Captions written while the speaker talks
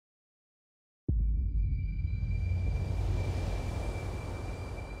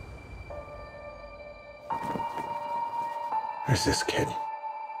There's this kid.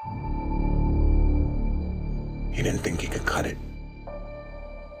 He didn't think he could cut it.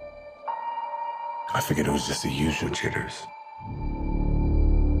 I figured it was just the usual jitters.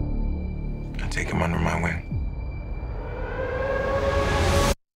 I take him under my wing.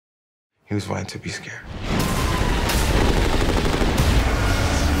 He was right to be scared.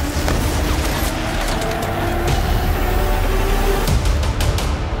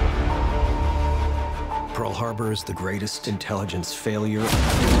 Pearl Harbor is the greatest intelligence failure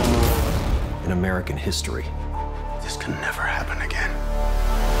in American history. This can never happen again.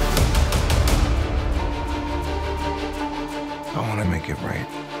 I want to make it right.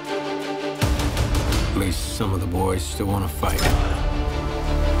 At least some of the boys still want to fight.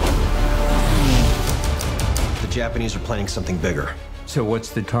 The Japanese are planning something bigger. So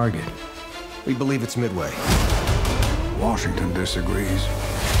what's the target? We believe it's Midway. Washington disagrees.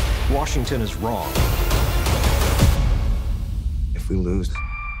 Washington is wrong. If we lose,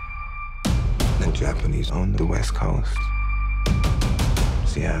 the Japanese own the West Coast.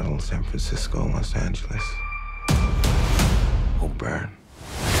 Seattle, San Francisco, Los Angeles. Will burn.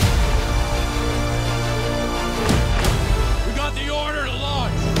 We got the order to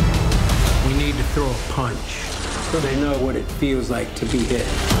launch. We need to throw a punch so they know what it feels like to be hit.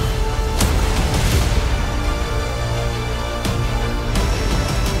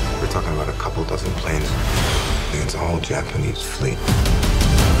 We're talking about a couple dozen planes against a whole Japanese fleet.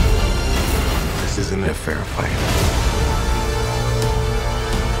 This isn't a fair fight.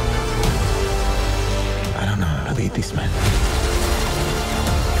 I don't know how to lead these men.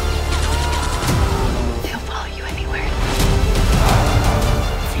 They'll follow you anywhere.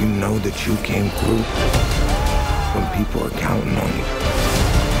 If you know that you came through when people are counting on you,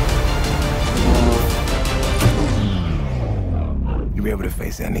 you'll be able to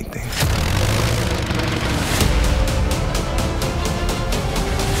face anything.